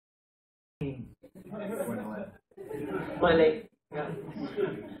Gwendoline. Smiley. Yeah.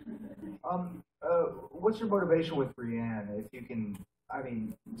 What's your motivation with Brienne? If you can, I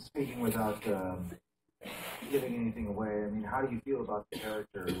mean, speaking without giving anything away, I mean, how do you feel about the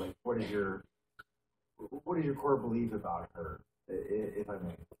character? Like, what is your core belief about her, if I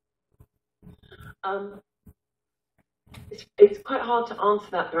may? It's quite hard to answer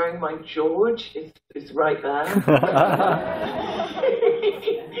that bearing in mind George is right there.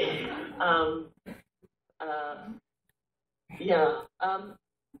 Yeah.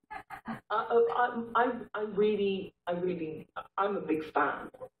 I'm a big fan,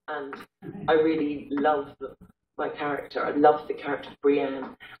 and I really love my character. I love the character of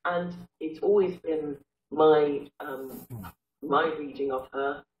Brienne, and it's always been my reading of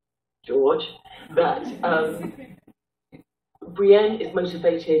her, George, that Brienne is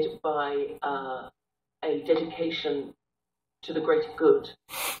motivated by a dedication to the greater good,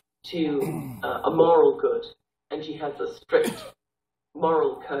 to a moral good, and she has a strict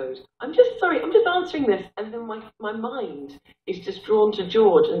moral code. I'm just answering this, and then my mind is just drawn to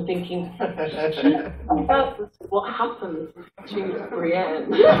George and thinking, that's what happens to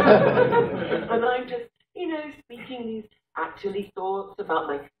Brienne. And I'm just, speaking these actually thoughts about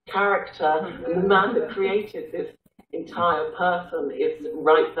my character, and the man that created this entire person is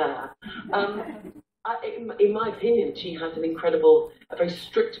right there. In my opinion, she has a very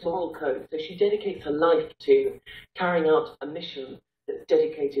strict moral code. So she dedicates her life to carrying out a mission that's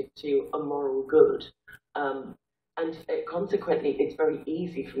dedicated to a moral good. And consequently, it's very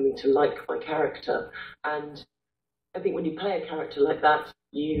easy for me to like my character. And I think when you play a character like that,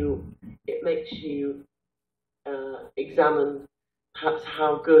 it makes you examine perhaps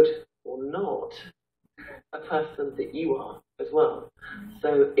how good or not a person that you are as well.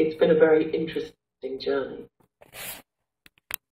 So it's been a very interesting journey.